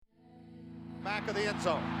Back of the end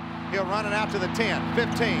zone. He'll run it out to the 10,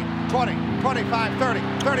 15, 20, 25, 30,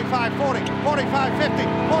 35, 40, 45, 50, 45.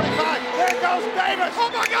 There goes Davis.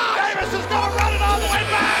 Oh, my God. Davis is going to run it all the way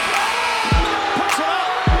back. Puts it up.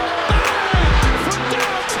 Bang! From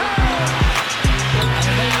downtown. And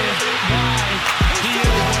that is why he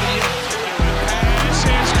is what he is. Pass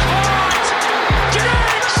is caught.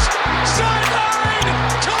 Diggs! Sideline!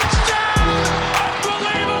 Touchdown!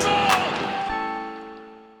 Unbelievable!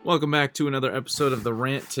 Welcome back to another episode of The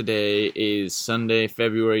Rant. Today is Sunday,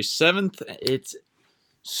 February 7th. It's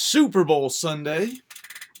Super Bowl Sunday,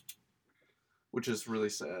 which is really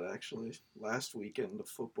sad, actually. Last weekend of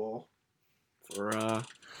football for about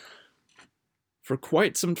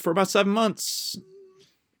 7 months.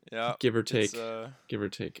 Yeah, give or take a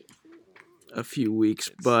few weeks.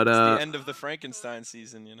 It's the end of the Frankenstein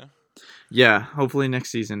season, you know. Yeah, hopefully next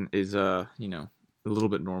season is a little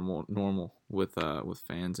bit normal with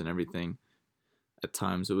fans and everything. At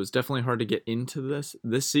times, it was definitely hard to get into this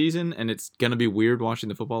season, and it's gonna be weird watching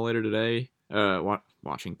the football later today.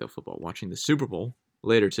 Watching the Super Bowl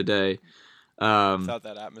later today. Without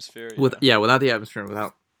that atmosphere. Without the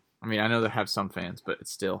atmosphere. I know they have some fans, but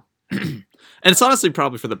it's still, and it's honestly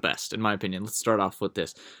probably for the best, in my opinion. Let's start off with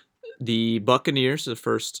this: the Buccaneers are the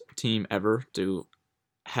first team ever to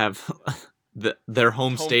have their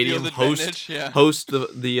home stadium host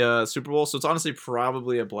the Super Bowl. So it's honestly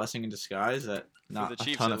probably a blessing in disguise that not a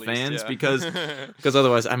ton of fans, because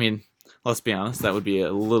otherwise, let's be honest, that would be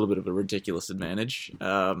a little bit of a ridiculous advantage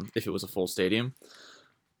if it was a full stadium.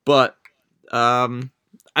 But I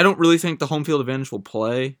don't really think the home field advantage will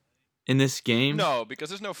play in this game. No, because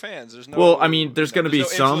there's no fans. There's there's going to be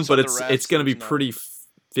some, but it's going to be pretty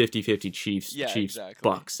 50-50 Chiefs exactly.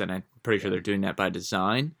 Bucks, and I'm pretty sure they're doing that by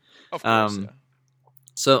design. Of course,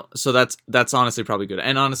 So that's honestly probably good.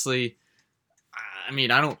 And honestly, I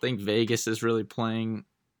don't think Vegas is really playing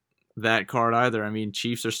that card either.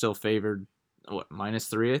 Chiefs are still favored,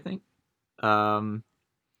 -3, I think.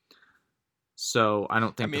 So I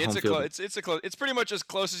don't think it's pretty much as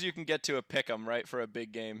close as you can get to a pick'em, right, for a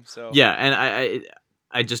big game. So yeah, and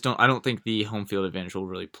I don't think the home field advantage will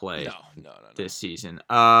really play no. this season.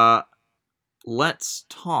 Let's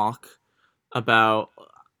talk about.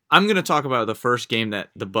 I'm going to talk about the first game that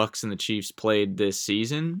the Bucks and the Chiefs played this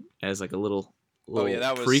season as like a little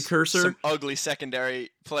that was precursor. Some ugly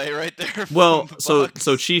secondary play right there. Well, so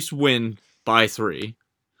Chiefs win by 3.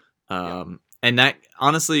 And that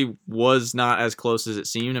honestly was not as close as it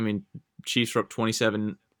seemed. Chiefs were up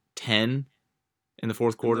 27-10 in the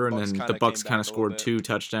fourth quarter, and then the Bucks kind of scored 2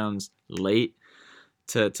 touchdowns late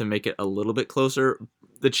to make it a little bit closer.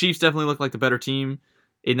 The Chiefs definitely looked like the better team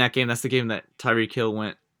in that game. That's the game that Tyreek Hill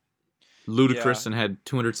went ludicrous and had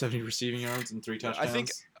 270 receiving yards and 3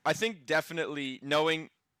 touchdowns. I think definitely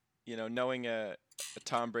knowing a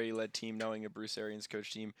Tom Brady led team, knowing a Bruce Arians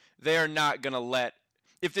coach team, they are not gonna let.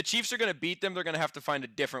 If the Chiefs are gonna beat them, they're gonna have to find a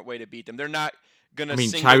different way to beat them. They're not gonna.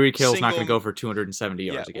 Tyreek Hill's not gonna go for 270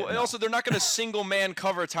 yards again. Well, also they're not gonna single man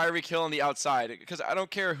cover Tyreek Hill on the outside, because I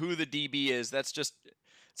don't care who the DB is. It's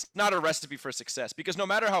not a recipe for success, because no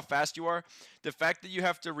matter how fast you are, the fact that you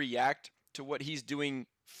have to react to what he's doing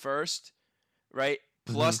first, right?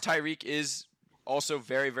 Plus Tyreek is also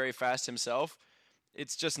very, very fast himself.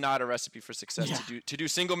 It's just not a recipe for success to do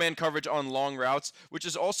single man coverage on long routes, which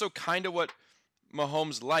is also kind of what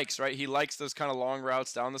Mahomes likes, right? He likes those kind of long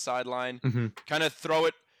routes down the sideline, kind of throw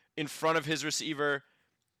it in front of his receiver.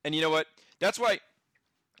 And you know what? That's why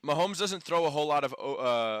Mahomes doesn't throw a whole lot of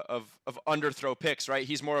underthrow picks, right?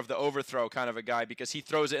 He's more of the overthrow kind of a guy, because he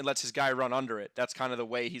throws it and lets his guy run under it. That's kind of the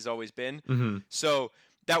way he's always been. So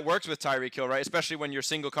that works with Tyreek Hill, right? Especially when you're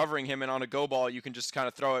single covering him, and on a go ball, you can just kind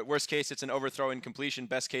of throw it. Worst case, it's an overthrow incompletion.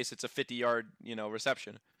 Best case, it's a 50-yard,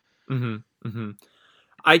 reception.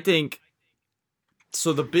 I think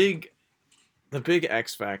so. The big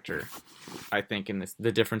X factor, I think, in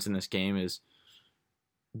the difference in this game is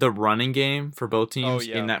the running game for both teams.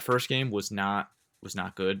 In that first game was not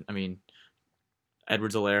good.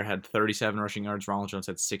 Edwards-Helaire had 37 rushing yards. Ronald Jones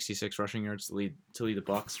had 66 rushing yards to lead the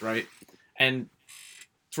Bucks, right? And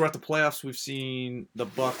throughout the playoffs, we've seen the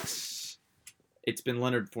Bucks. It's been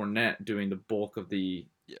Leonard Fournette doing the bulk of the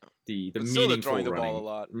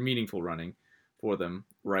meaningful running for them,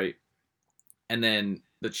 right? And then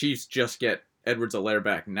the Chiefs just get Edwards-Helaire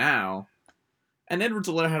back now. And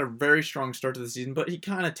Edwards-Helaire had a very strong start to the season, but he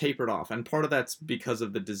kind of tapered off. And part of that's because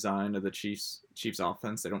of the design of the Chiefs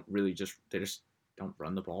offense. They don't really they just don't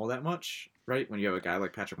run the ball that much, right? When you have a guy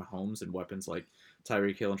like Patrick Mahomes and weapons like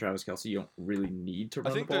Tyreek Hill and Travis Kelce, you don't really need to I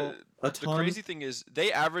run the think ball a the ton. crazy thing is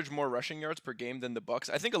they average more rushing yards per game than the Bucks.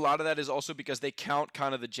 I think a lot of that is also because they count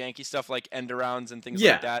kind of the janky stuff like end arounds and things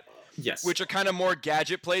like that. Yes. Which are kind of more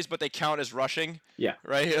gadget plays, but they count as rushing. Yeah.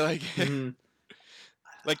 Right? Like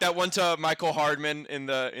like that one to Michael Hardman in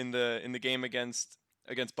the game against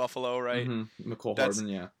Buffalo, right? McCole Hardman,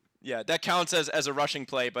 yeah. Yeah, that counts as a rushing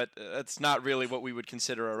play, but that's not really what we would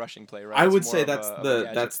consider a rushing play, right? I It's would more say of that's a the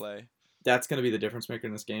gadget play. That's going to be the difference maker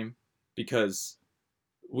in this game, because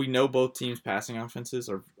we know both teams' passing offenses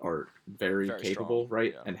are very capable, strong,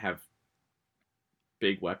 right? yeah. And have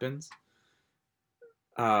big weapons.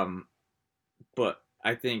 But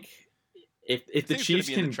I think if the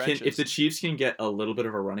Chiefs can get a little bit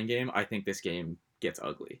of a running game, I think this game gets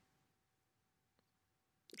ugly.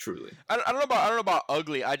 Truly, I don't know about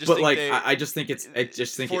ugly. I just think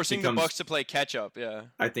forcing the Bucks to play catch up. Yeah,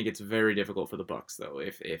 I think it's very difficult for the Bucks though.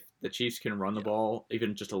 If the Chiefs can run the ball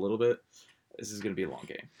even just a little bit, this is going to be a long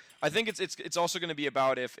game. I think it's also going to be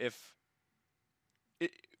about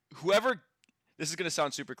whoever. This is going to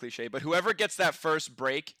sound super cliche, but whoever gets that first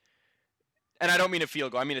break, and I don't mean a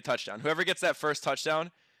field goal, I mean a touchdown. Whoever gets that first touchdown,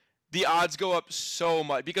 the odds go up so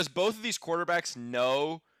much because both of these quarterbacks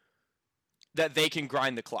know that they can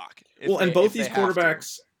grind the clock. And both these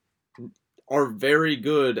quarterbacks are very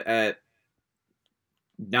good at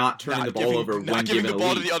not turning the ball over when given a lead. Not giving the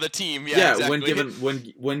ball to the other team. Yeah, exactly.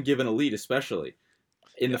 when given a lead, especially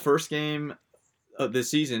in the first game of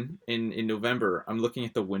this season in November. I'm looking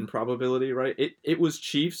at the win probability. Right, it was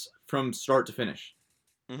Chiefs from start to finish.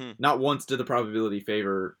 Not once did the probability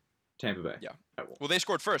favor Tampa Bay. Yeah. Well, they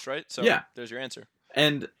scored first, right? So there's your answer.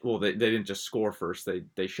 And they didn't just score first;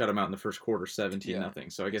 they shut them out in the first quarter, 17-0.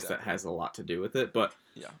 So I guess that has a lot to do with it. But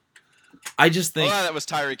I just think that was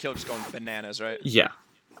Tyreek Hill just going bananas, right? Yeah,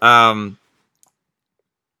 I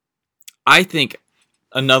think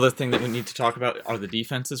another thing that we need to talk about are the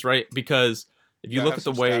defenses, right? Because if you look at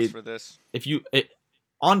the way,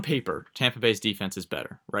 on paper, Tampa Bay's defense is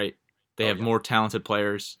better, right? They have more talented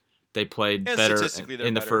players. They played better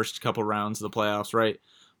in the first couple rounds of the playoffs, right?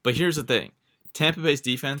 But here's the thing. Tampa Bay's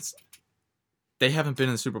defense, they haven't been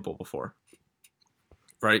in the Super Bowl before,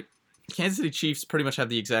 right? Kansas City Chiefs pretty much have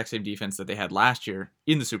the exact same defense that they had last year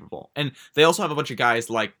in the Super Bowl. And they also have a bunch of guys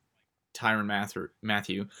like Tyrann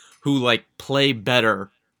Mathieu who like play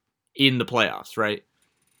better in the playoffs, right?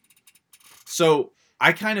 So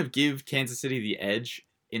I kind of give Kansas City the edge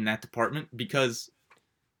in that department because,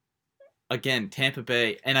 again, Tampa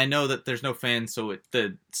Bay, and I know that there's no fans, so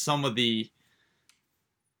some of the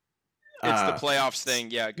it's the playoffs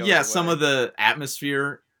thing, some of the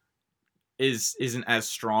atmosphere isn't as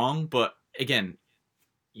strong, but again,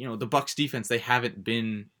 the Bucs defense, they haven't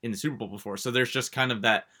been in the Super Bowl before, so there's just kind of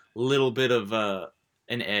that little bit of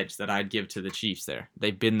an edge that I'd give to the Chiefs there.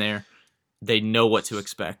 They've been there. They know what to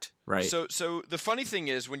expect, right? So the funny thing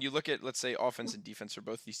is when you look at, let's say, offense and defense for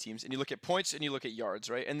both these teams, and you look at points and you look at yards,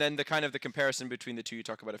 right? And then the comparison between the two, you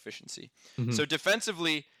talk about efficiency. So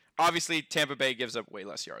defensively, obviously, Tampa Bay gives up way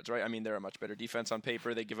less yards, right? I mean, they're a much better defense on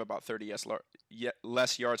paper. They give about 30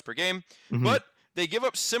 less yards per game, but they give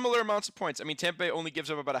up similar amounts of points. I mean, Tampa Bay only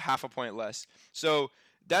gives up about a half a point less. So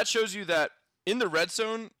that shows you that in the red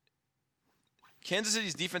zone, Kansas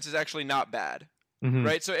City's defense is actually not bad,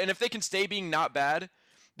 right? So, and if they can stay being not bad,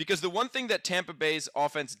 because the one thing that Tampa Bay's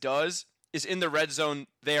offense does is in the red zone,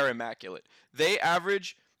 they are immaculate. They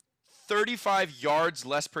average 35 yards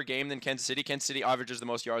less per game than Kansas City. Kansas City averages the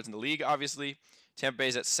most yards in the league, obviously. Tampa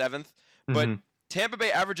Bay's at 7th. But Tampa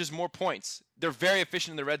Bay averages more points. They're very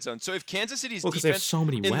efficient in the red zone. So if Kansas City's defense they have so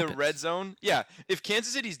many in weapons. The red zone, if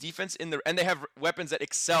Kansas City's defense and they have weapons that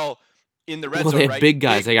excel in the red zone, well, they have right? big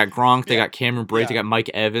guys. They got Gronk, they got Cameron Brate, they got Mike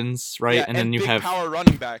Evans, right? And then you have power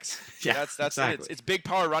running backs. That's exactly. It's big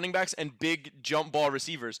power running backs and big jump ball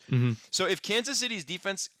receivers. So if Kansas City's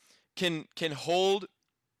defense can hold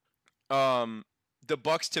the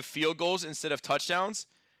Bucs to field goals instead of touchdowns,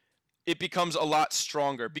 it becomes a lot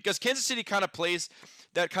stronger because Kansas City kind of plays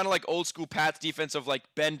that kind of like old school Pats defense of like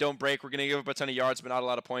bend don't break. We're gonna give up a ton of yards but not a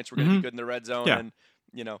lot of points. We're gonna be good in the red zone, and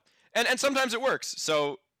and sometimes it works.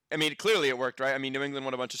 So I mean, clearly it worked, right? I mean, New England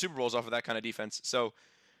won a bunch of Super Bowls off of that kind of defense. So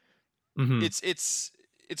it's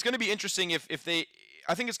going to be interesting if they.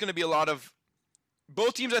 I think it's going to be a lot of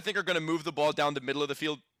both teams. I think are going to move the ball down the middle of the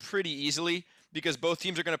field pretty easily because both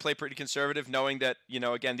teams are going to play pretty conservative, knowing that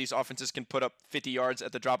again these offenses can put up 50 yards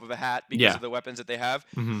at the drop of a hat because of the weapons that they have.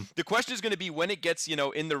 The question is going to be when it gets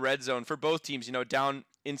in the red zone for both teams. Down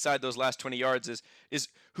inside those last 20 yards is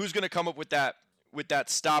who's going to come up with that with that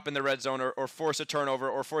stop in the red zone or force a turnover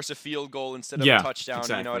or force a field goal instead of Yeah, a touchdown.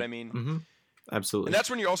 exactly. You know what I mean? Mm-hmm. Absolutely. And that's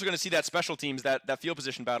when you're also going to see that special teams, that field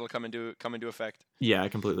position battle come into effect. Yeah, I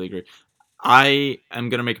completely agree. I am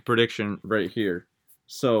gonna make a prediction right here.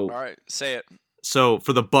 So All right, say it. so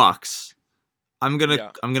for the Bucks, I'm Yeah.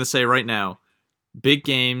 gonna say right now, big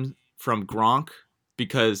game from Gronk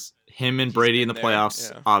because him and He's Brady in the been there,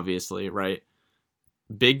 playoffs, yeah. obviously, right?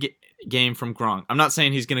 Big game from Gronk. I'm not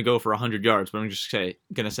saying he's gonna go for 100 yards, but I'm just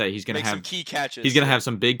gonna say he's gonna Make have some key catches. he's gonna have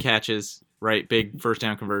some big catches, right? Big first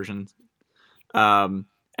down conversions. And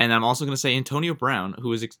I'm also gonna say Antonio Brown,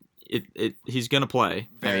 who is he's gonna play.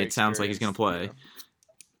 Very it sounds like he's gonna play. yeah.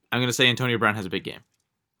 I'm gonna say Antonio Brown has a big game.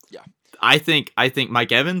 Yeah. I think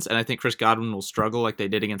Mike Evans and I think Chris Godwin will struggle like they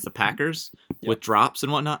did against the Packers with drops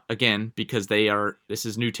and whatnot. Again, because this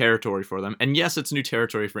is new territory for them. And yes, it's new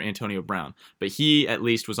territory for Antonio Brown, but he at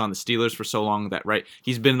least was on the Steelers for so long that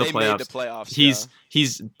he's been in the They playoffs. made the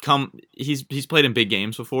playoffs. He's played in big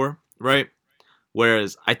games before, right?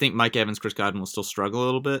 Whereas I think Mike Evans, Chris Godwin will still struggle a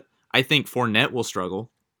little bit. I think Fournette will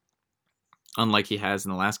struggle, unlike he has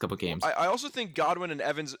in the last couple games. I also think Godwin and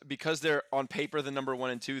Evans, because they're on paper the number 1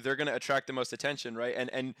 and 2, they're going to attract the most attention, right?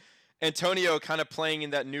 And Antonio kind of playing in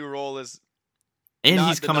that new role is and not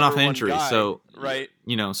he's the coming off number one injury, guy, so right?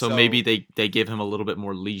 So maybe they give him a little bit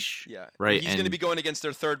more leash. Yeah, right. He's going to be going against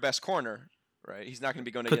their third best corner, right? He's not going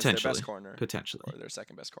to be going against their best corner, potentially, or their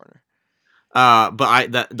second best corner.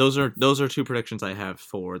 But those are two predictions I have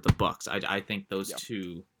for the Bucks. I think those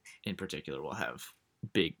two in particular will have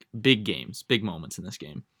big games, big moments in this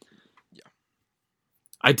game. Yeah,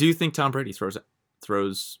 I do think Tom Brady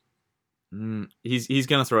throws. He's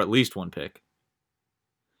gonna throw at least one pick.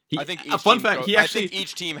 I think I think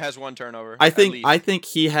each team has one turnover. I think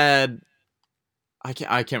he had. I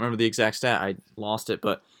can't remember the exact stat. I lost it,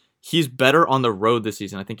 but he's better on the road this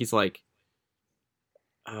season. I think he's like.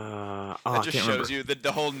 That just shows you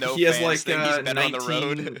the whole he has fans thing. He's better 19, on the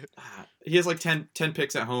road. He has like 10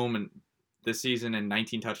 picks at home and this season and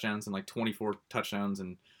 19 touchdowns and like 24 touchdowns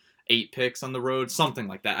and 8 picks on the road, something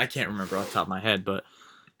like that. I can't remember off the top of my head, but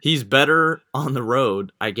he's better on the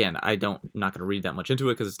road. Again, I'm not going to read that much into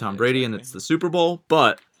it because it's Tom Brady and it's the Super Bowl,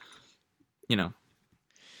 but I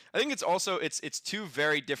think it's also it's two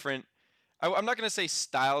very different. I'm not going to say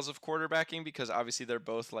styles of quarterbacking because obviously they're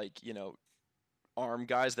both arm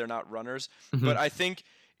guys. They're not runners, but I think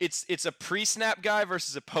it's a pre-snap guy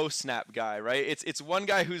versus a post-snap guy, right? It's one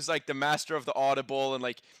guy who's like the master of the audible and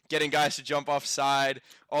like getting guys to jump off side,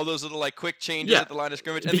 all those little like quick changes at the line of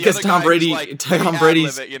scrimmage. And because the other Tom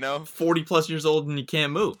Brady's it, 40 plus years old and he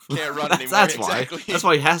can't move. Can't run anymore. That's exactly. why. That's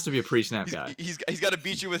why he has to be a pre-snap guy. He's got to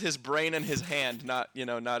beat you with his brain and his hand, not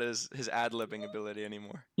his ad-libbing ability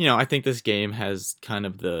anymore. I think this game has kind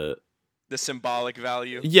of the symbolic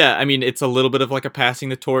value. Yeah, I mean, it's a little bit of like a passing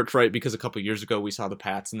the torch, right? Because a couple years ago we saw the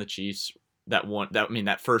Pats and the Chiefs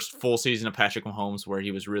that first full season of Patrick Mahomes where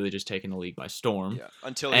he was really just taking the league by storm. Yeah,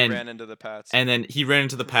 until he ran into the Pats. And then he ran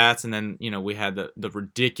into the Pats, and then we had the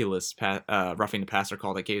ridiculous roughing the passer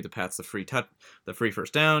call that gave the Pats the free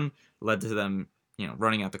first down, led to them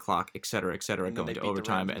running out the clock, et cetera, going to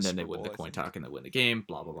overtime, and then they win the coin toss and they win the game.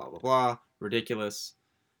 Blah blah blah blah blah. Ridiculous.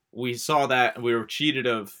 We saw that and we were cheated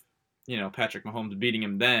of. Patrick Mahomes beating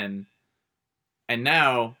him then, and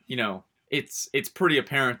now it's pretty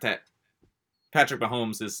apparent that Patrick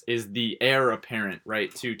Mahomes is the heir apparent,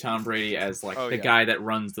 right, to Tom Brady as guy that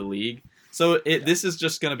runs the league. So this is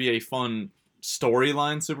just going to be a fun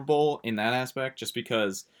storyline Super Bowl in that aspect, just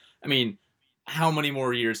because how many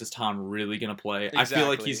more years is Tom really going to play? I feel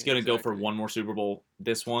like he's going to go for one more Super Bowl,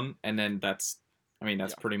 this one, and then that's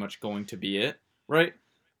pretty much going to be it, right?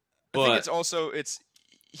 But I think it's also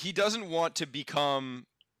he doesn't want to become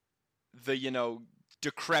the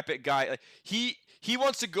decrepit guy. Like, he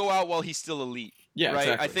wants to go out while he's still elite. Yeah, right.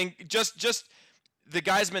 Exactly. I think just the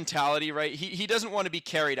guy's mentality, right? He doesn't want to be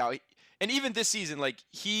carried out. And even this season,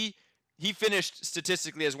 he finished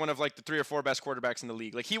statistically as one of the 3 or 4 best quarterbacks in the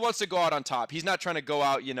league. Like, he wants to go out on top. He's not trying to go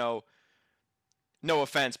out, no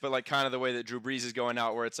offense, but kind of the way that Drew Brees is going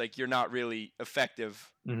out, where it's you're not really effective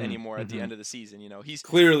anymore at the end of the season. He's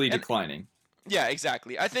clearly declining. Yeah,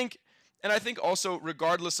 exactly. I think also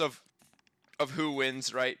regardless of who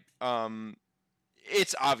wins, right?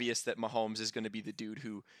 It's obvious that Mahomes is going to be the dude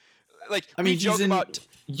who, he's in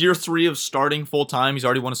year 3 of starting full time. He's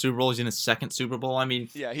already won a Super Bowl. He's in his second Super Bowl.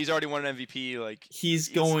 Yeah, he's already won an MVP. He's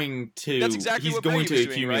going to. That's exactly he's what going Brady to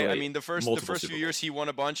was doing, right? The first few years he won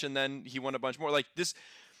a bunch, and then he won a bunch more. This.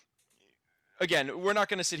 Again, we're not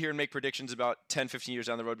going to sit here and make predictions about 10, 15 years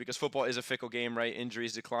down the road because football is a fickle game, right?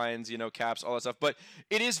 Injuries, declines, caps, all that stuff. But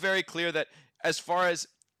it is very clear that as far as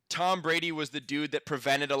Tom Brady was the dude that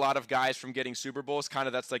prevented a lot of guys from getting Super Bowls. Kind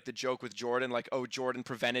of that's like the joke with Jordan, like, oh, Jordan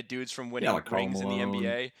prevented dudes from winning like Karl rings in the Malone.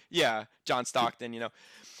 NBA. Yeah, John Stockton,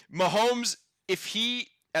 Mahomes, if he,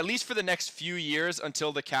 at least for the next few years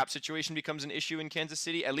until the cap situation becomes an issue in Kansas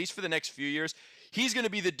City, at least for the next few years, he's going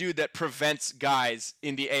to be the dude that prevents guys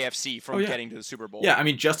in the AFC from getting to the Super Bowl. Yeah, I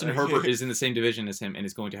mean, Justin Herbert is in the same division as him and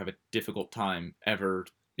is going to have a difficult time ever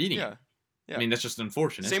beating him. Yeah. I mean, that's just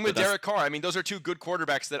unfortunate. Same with Derek Carr. I mean, those are two good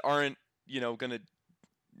quarterbacks that aren't, going to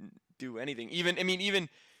do anything. Even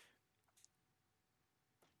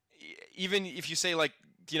if you say, like,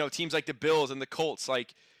 teams like the Bills and the Colts,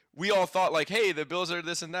 like, we all thought, like, hey, the Bills are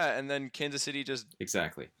this and that, and then Kansas City just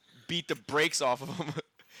beat the brakes off of them.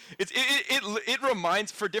 It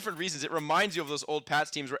reminds, for different reasons, it reminds you of those old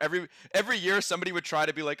Pats teams where every year somebody would try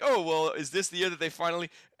to be like, oh, well, is this the year that they finally,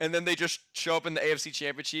 and then they just show up in the AFC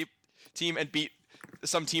Championship team and beat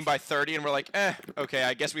some team by 30, and we're like, okay,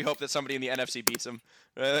 I guess we hope that somebody in the NFC beats them.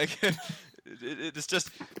 Right? Like, it's just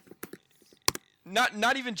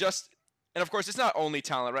not even just, and of course it's not only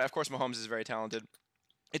talent, right? Of course Mahomes is very talented.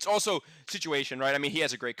 It's also situation, right? I mean, he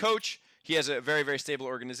has a great coach. He has a very, very stable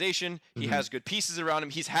organization. He has good pieces around him.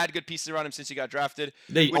 He's had good pieces around him since he got drafted.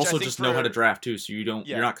 They also just know how to draft too, so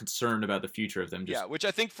you're not concerned about the future of them. Yeah, which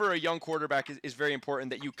I think for a young quarterback is very important,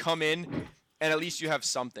 that you come in and at least you have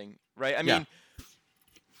something, right? I mean,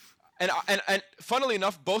 and funnily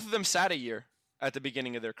enough, both of them sat a year at the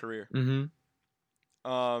beginning of their career.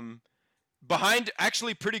 Behind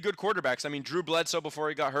actually pretty good quarterbacks. I mean, Drew Bledsoe before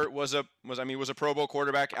he got hurt was a Pro Bowl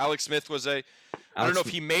quarterback. Alex Smith was I don't know if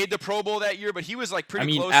he made the Pro Bowl that year, but he was like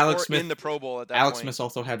pretty close in the Pro Bowl at that point. Alex Smith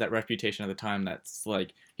also had that reputation at the time that's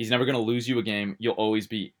like, he's never going to lose you a game. You'll always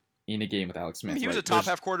be in a game with Alex Smith. I mean, he was a top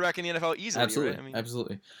half quarterback in the NFL easily. Absolutely, right? I mean,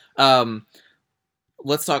 absolutely.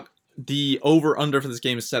 Let's talk. The over-under for this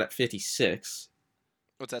game is set at 56.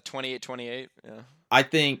 What's that, 28-28? Yeah. I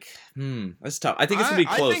think, that's tough. I think it's going to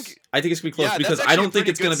be close. I think it's going to be close because I don't think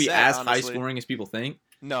it's going to be as high-scoring as people think.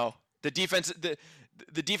 No. The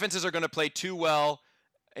defenses are going to play too well,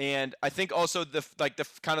 and I think also the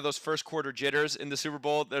kind of those first quarter jitters in the Super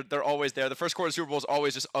Bowl, they're always there. The first quarter Super Bowl is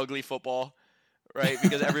always just ugly football. Right,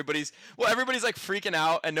 because everybody's like freaking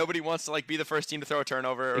out, and nobody wants to like be the first team to throw a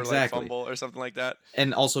turnover or like fumble or something like that.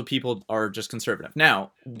 And also, people are just conservative.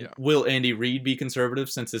 Now, will Andy Reid be conservative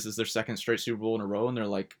since this is their second straight Super Bowl in a row, and they're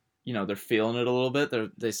like, they're feeling it a little bit?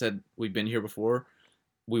 They said we've been here before,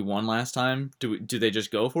 we won last time. Do they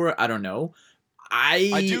just go for it? I don't know.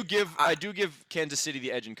 I do give Kansas City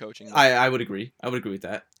the edge in coaching. I would agree. I would agree with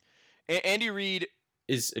that. Andy Reid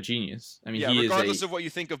is a genius. I mean, regardless of what you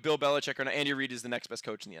think of Bill Belichick or not, Andy Reid is the next best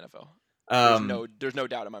coach in the NFL. There's no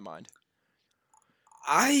doubt in my mind.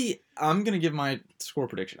 I'm gonna give my score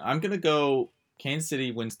prediction. I'm gonna go Kansas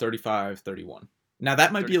City wins 35-31. Now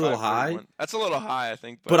that might be a little high. That's a little high, I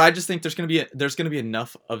think. But I just think there's gonna be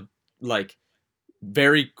enough of like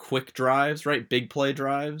very quick drives, right? Big play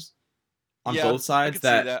drives on both sides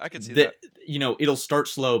I could see that. It'll start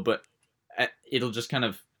slow, but it'll just kind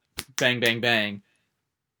of bang, bang, bang.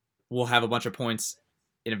 We'll have a bunch of points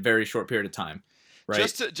in a very short period of time, right?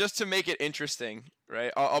 Just to make it interesting,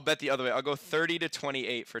 right? I'll bet the other way. I'll go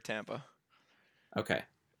 30-28 for Tampa. Okay.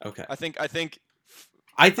 I think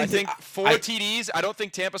 4 TDs. I don't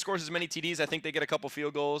think Tampa scores as many TDs. I think they get a couple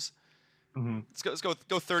field goals. Mm-hmm. Let's go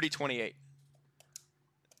 30-28.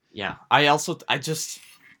 Yeah. I love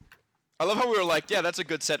how we were like, yeah, that's a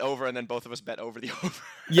good set over, and then both of us bet over the over.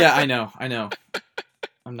 Yeah, I know.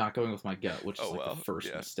 I'm not going with my gut, which is the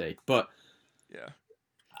first mistake. But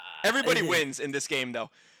everybody wins in this game,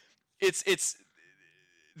 though. It's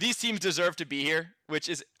these teams deserve to be here, which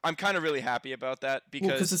is I'm kind of really happy about that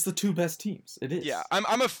because it's the two best teams. It is. Yeah,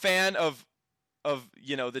 I'm a fan of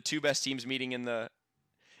the two best teams meeting in the.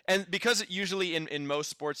 And because usually in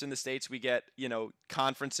most sports in the States we get,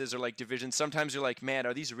 conferences or like divisions, sometimes you're like, man,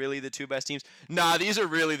 are these really the two best teams? Nah, these are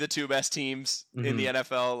really the two best teams in the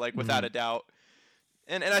NFL, like without a doubt.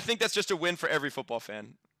 And I think that's just a win for every football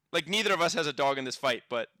fan. Like neither of us has a dog in this fight,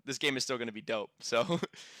 but this game is still going to be dope. So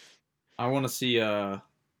I want to see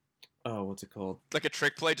what's it called? Like a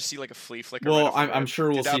trick play, just see like a flea flicker. Well, I'm sure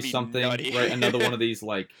we'll see something, right? Another one of these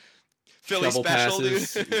like Philly shovel special,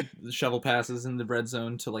 passes, shovel passes in the red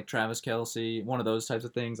zone to like Travis Kelce, one of those types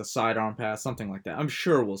of things, a sidearm pass, something like that. I'm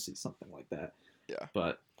sure we'll see something like that. Yeah.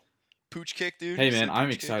 But pooch kick, dude. Hey man, I'm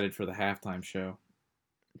excited for the halftime show.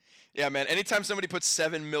 Yeah, man. Anytime somebody puts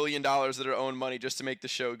 $7 million of their own money just to make the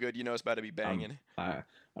show good, it's about to be banging. I'm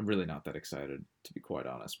really not that excited, to be quite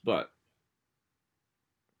honest. But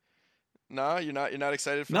nah, you're not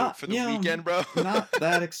excited for the weekend, bro. Not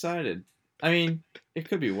that excited. I mean, it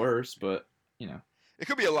could be worse, but It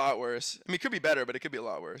could be a lot worse. I mean, it could be better, but it could be a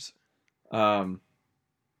lot worse.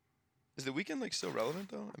 Is the weekend like still relevant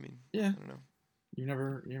though? I mean, yeah. I don't know. You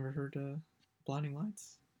never heard Blinding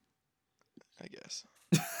Lights? I guess.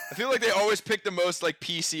 I feel like they always pick the most like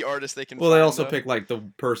PC artists they can. Well, find, they also though. pick like the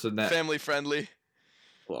person that family friendly.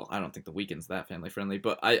 Well, I don't think the weekend's that family friendly,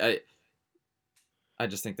 but I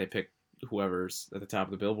just think they pick whoever's at the top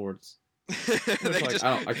of the billboards. they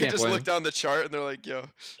I can't just blame look them. down the chart and they're like, "Yo."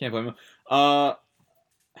 Can't blame them.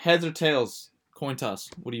 Heads or tails? Coin toss.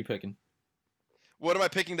 What are you picking? What am I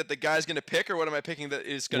picking that the guy's gonna pick, or what am I picking that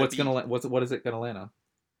is gonna be? What is it gonna land on?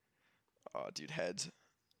 Oh, dude, heads.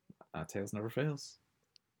 Tails never fails.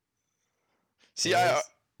 See, Tails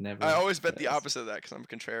I always bet the fails. opposite of that because I'm a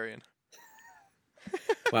contrarian.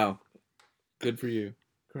 Wow, good for you.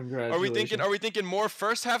 Congratulations. Are we thinking more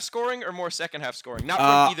first half scoring or more second half scoring? Not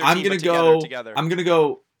from either I'm team, gonna but together. I'm gonna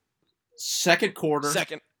go second quarter.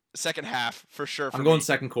 Second half for sure. I'm going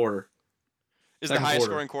second quarter. Is second the highest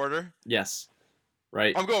quarter. scoring quarter? Yes.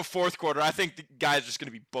 Right. I'm going fourth quarter. I think the guys are just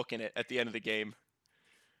gonna be booking it at the end of the game.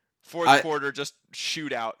 Fourth quarter, just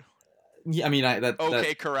shootout. Yeah, I mean,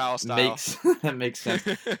 that corral style makes sense.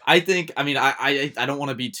 I think. I mean, I don't want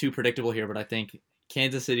to be too predictable here, but I think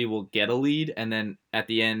Kansas City will get a lead, and then at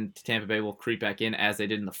the end, Tampa Bay will creep back in as they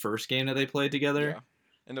did in the first game that they played together. Yeah.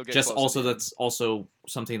 And they'll get just close also at the that's also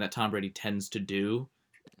something that Tom Brady tends to do,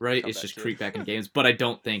 right? It's just kid. creep back in games, but I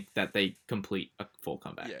don't think that they complete a full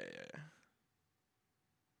comeback. Yeah.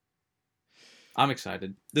 I'm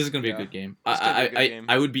excited. This is going to be a good game.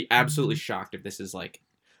 I would be absolutely shocked if this is like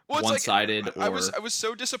one-sided. I was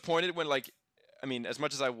so disappointed when as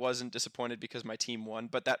much as I wasn't disappointed because my team won,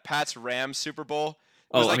 but that Pats-Rams Super Bowl.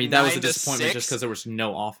 That was a 9-6. disappointment just because there was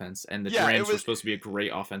no offense, and the Rams were supposed to be a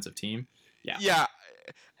great offensive team. Yeah. Yeah.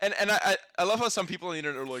 And I love how some people on the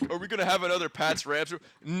internet are like, "Are we gonna have another Pats-Rams?"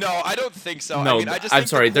 No, I don't think so. No, I'm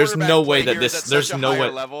sorry. There's no way that this. There's no way.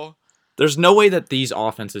 Level. There's no way that these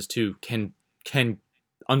offenses too can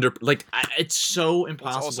it's so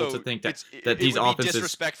impossible to think that these it would offenses. Be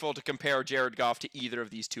disrespectful to compare Jared Goff to either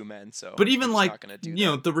of these two men. So, but even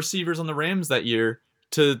the receivers on the Rams that year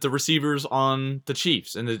to the receivers on the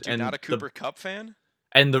Chiefs and not a Cooper Kupp fan.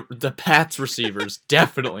 And the Pats receivers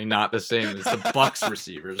definitely not the same as the Bucks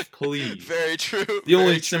receivers. Please, very true. The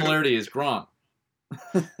only similarity is Gronk.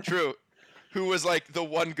 True. Who was like the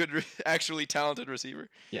one good, actually talented receiver?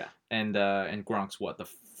 Yeah, and Gronk's what, the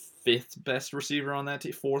fifth best receiver on that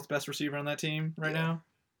team, fourth best receiver on that team right now.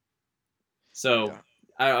 So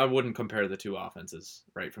I wouldn't compare the two offenses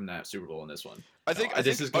right from that Super Bowl and this one. I think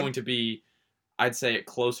this is going to be, I'd say,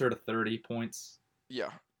 closer to 30 points.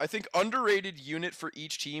 Yeah, I think underrated unit for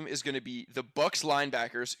each team is going to be the Bucks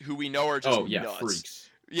linebackers, who we know are just nuts. Freaks.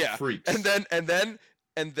 Yeah, freaks.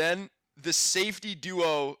 And then the safety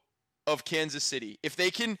duo of Kansas City. If they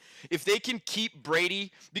can keep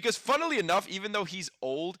Brady, because funnily enough, even though he's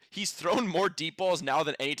old, he's thrown more deep balls now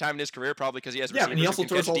than any time in his career, probably because he has receivers and he also who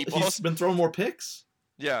can catch deep balls. He's been throwing more picks.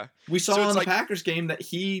 Yeah, we saw in the Packers game that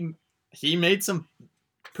he made some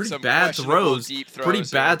pretty bad throws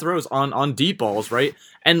on deep balls, right?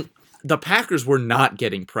 And the Packers were not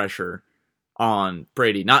getting pressure on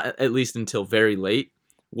Brady, not at least until very late.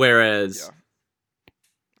 Whereas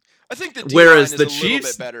I think the D-line is a Chiefs, little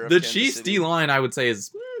bit better. The Chiefs D-line, I would say,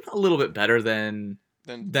 is a little bit better than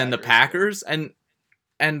the Packers, and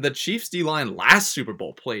the Chiefs D-line last Super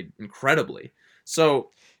Bowl played incredibly.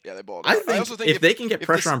 So yeah, they balled. I also think if they can get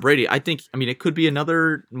pressure on Brady, I mean, it could be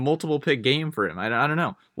another multiple pick game for him. I don't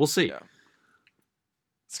know. We'll see. Yeah.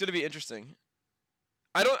 It's gonna be interesting.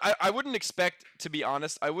 I wouldn't expect, to be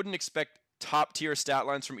honest, top tier stat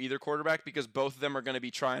lines from either quarterback, because both of them are going to be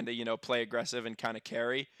trying to, play aggressive and kind of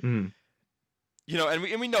carry. Mm.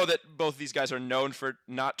 And we know that both of these guys are known for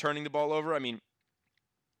not turning the ball over. I mean,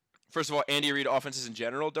 first of all, Andy Reid offenses in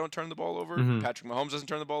general don't turn the ball over. Mm-hmm. Patrick Mahomes doesn't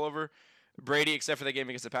turn the ball over. Brady, except for the game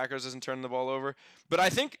against the Packers, doesn't turn the ball over. But I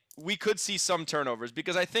think we could see some turnovers,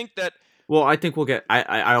 because I think that. Well, I think we'll get.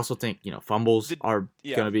 I also think fumbles are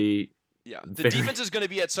going to be. Yeah, the defense is going to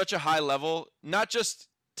be at such a high level, not just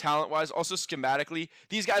talent-wise, also schematically.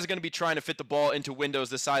 These guys are going to be trying to fit the ball into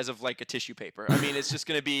windows the size of like a tissue paper. I mean, it's just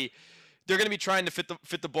going to be. They're going to be trying to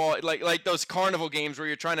fit the ball like those carnival games where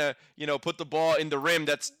you're trying to put the ball in the rim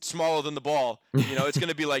that's smaller than the ball. It's going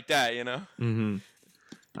to be like that. Mm-hmm.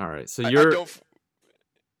 All right, so what?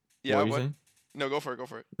 No, go for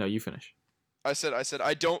it. No, you finish. I said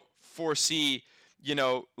I don't foresee,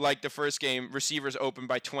 like the first game, receivers open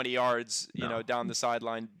by 20 yards, down the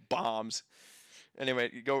sideline, bombs.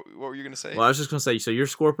 Anyway, go. What were you gonna say? Well, I was just gonna say. So your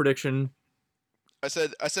score prediction? I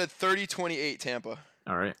said 30-28 Tampa.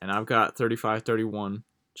 All right, and I've got 35-31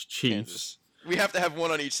 Chiefs. Kansas. We have to have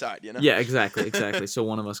one on each side, you know. Yeah, exactly. So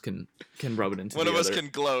one of us can rub it into one the of us other can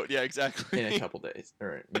gloat. Yeah, exactly. in a couple days,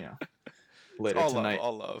 or later all tonight.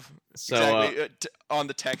 All love. So exactly on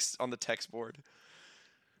the text board.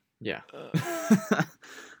 Yeah. Hey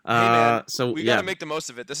man, so we got to make the most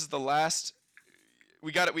of it. This is the last.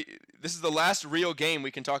 This is the last real game we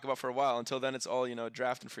can talk about for a while. Until then, it's all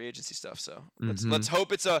draft and free agency stuff. So let's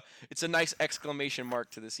hope it's a nice exclamation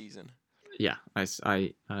mark to the season. Yeah,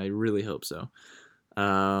 I really hope so.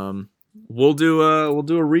 We'll do a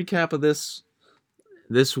recap of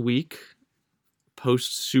this week,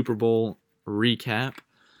 post Super Bowl recap.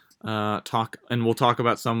 We'll talk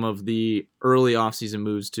about some of the early offseason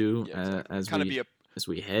moves too, exactly. as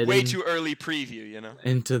we head way too early preview,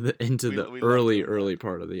 into the early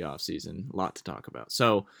part of the offseason. A lot to talk about.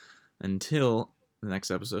 So until the next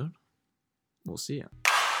episode, we'll see you.